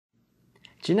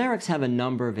Generics have a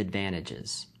number of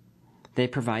advantages. They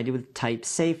provide you with type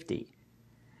safety.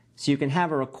 So you can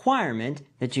have a requirement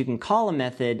that you can call a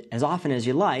method as often as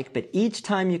you like, but each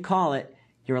time you call it,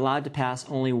 you're allowed to pass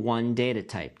only one data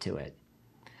type to it.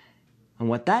 And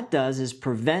what that does is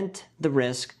prevent the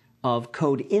risk of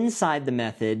code inside the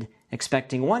method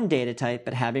expecting one data type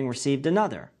but having received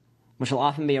another, which will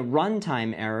often be a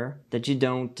runtime error that you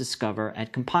don't discover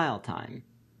at compile time.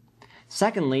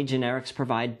 Secondly, generics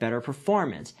provide better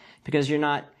performance because you're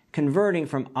not converting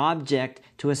from object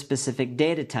to a specific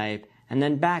data type and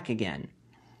then back again.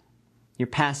 You're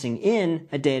passing in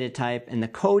a data type, and the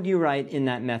code you write in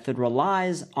that method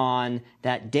relies on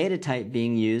that data type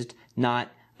being used,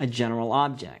 not a general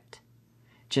object.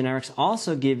 Generics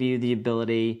also give you the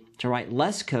ability to write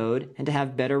less code and to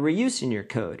have better reuse in your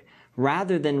code.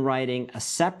 Rather than writing a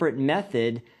separate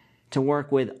method to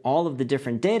work with all of the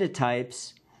different data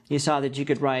types, you saw that you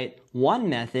could write one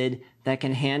method that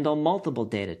can handle multiple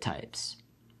data types.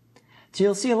 So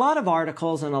you'll see a lot of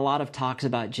articles and a lot of talks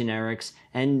about generics,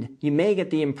 and you may get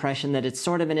the impression that it's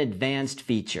sort of an advanced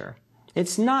feature.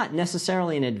 It's not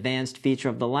necessarily an advanced feature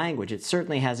of the language. It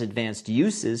certainly has advanced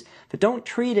uses, but don't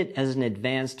treat it as an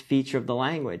advanced feature of the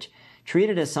language. Treat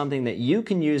it as something that you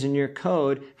can use in your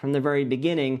code from the very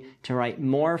beginning to write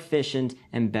more efficient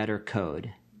and better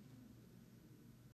code.